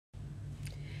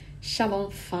Shalom,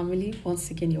 family.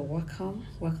 Once again, you're welcome.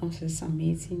 Welcome to this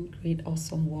amazing, great,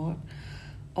 awesome word,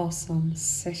 awesome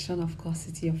session. Of course,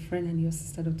 it's your friend and your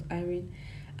sister, Dr. Irene,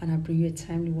 and I bring you a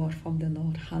timely word from the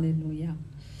Lord. Hallelujah.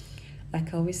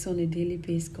 Like I always say on a daily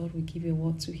basis, God will give a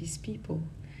word to His people.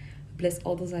 Bless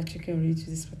all those that are checking already to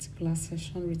this particular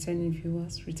session, returning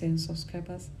viewers, returning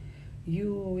subscribers.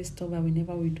 You always stop by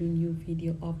whenever we do new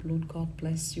video upload. God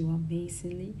bless you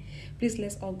amazingly. Please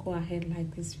let's all go ahead,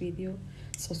 like this video,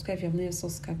 subscribe if you have not yet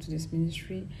subscribed to this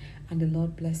ministry, and the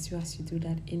Lord bless you as you do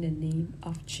that in the name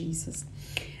of Jesus.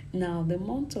 Now, the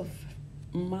month of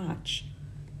March,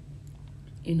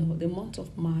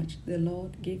 the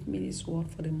Lord gave me this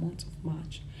word for the month of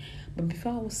March. But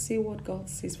before I will say what God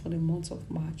says for the month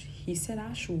of March, He said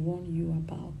I should warn you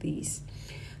about this.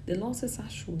 The Lord says I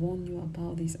should warn you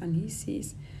about this. And He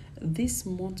says, this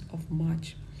month of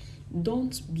March,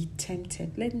 don't be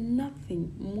tempted. Let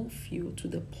nothing move you to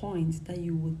the point that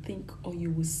you will think or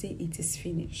you will say it is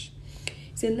finished.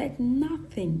 Say, let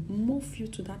nothing move you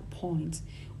to that point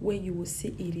where you will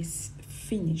say it is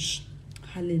finished.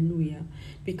 Hallelujah.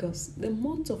 Because the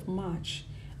month of March,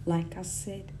 like I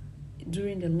said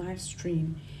during the live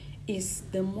stream, is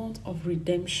the month of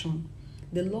redemption.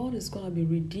 The Lord is going to be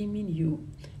redeeming you.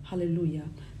 Hallelujah.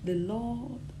 The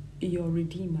Lord, your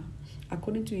Redeemer,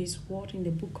 according to His word in the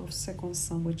book of 2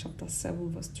 Samuel chapter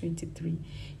 7 verse 23,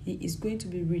 He is going to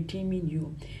be redeeming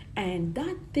you. And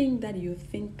that thing that you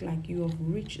think like you have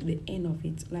reached the end of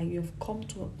it, like you have come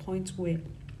to a point where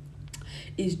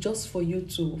it's just for you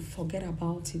to forget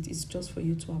about it, it's just for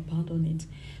you to abandon it,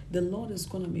 the Lord is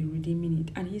going to be redeeming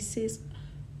it. And He says,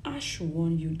 I should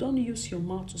warn you, don't use your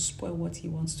mouth to spoil what He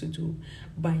wants to do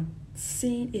by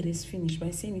saying it is finished, by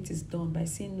saying it is done, by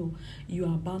saying no, you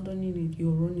are abandoning it,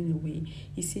 you're running away.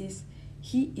 He says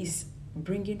He is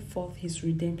bringing forth His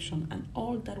redemption and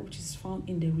all that which is found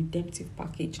in the redemptive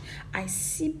package. I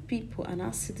see people, and I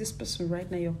see this person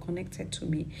right now, you're connected to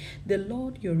me. The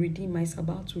Lord, your Redeemer, is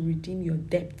about to redeem your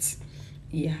debts.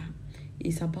 Yeah,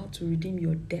 He's about to redeem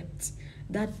your debts.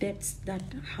 That debt that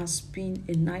has been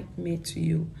a nightmare to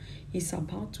you, He's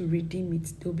about to redeem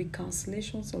it. There will be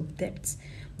cancellations of debts.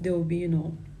 There will be,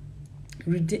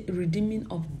 redeeming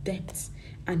of debts.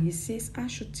 And He says, I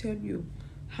should tell you,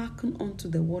 hearken unto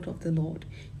the word of the Lord.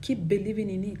 Keep believing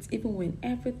in it, even when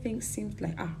everything seems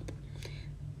like,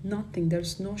 nothing,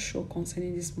 there's no show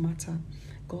concerning this matter.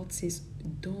 God says,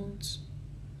 don't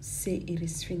say it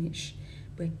is finished,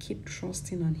 but keep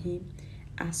trusting on Him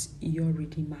as your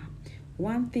Redeemer.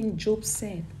 One thing Job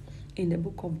said in the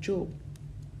book of Job,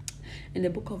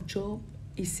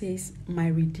 it says, my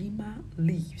Redeemer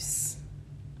lives.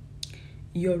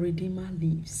 Your Redeemer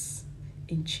lives.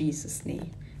 In Jesus'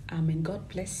 name. Amen. God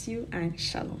bless you and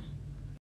shalom.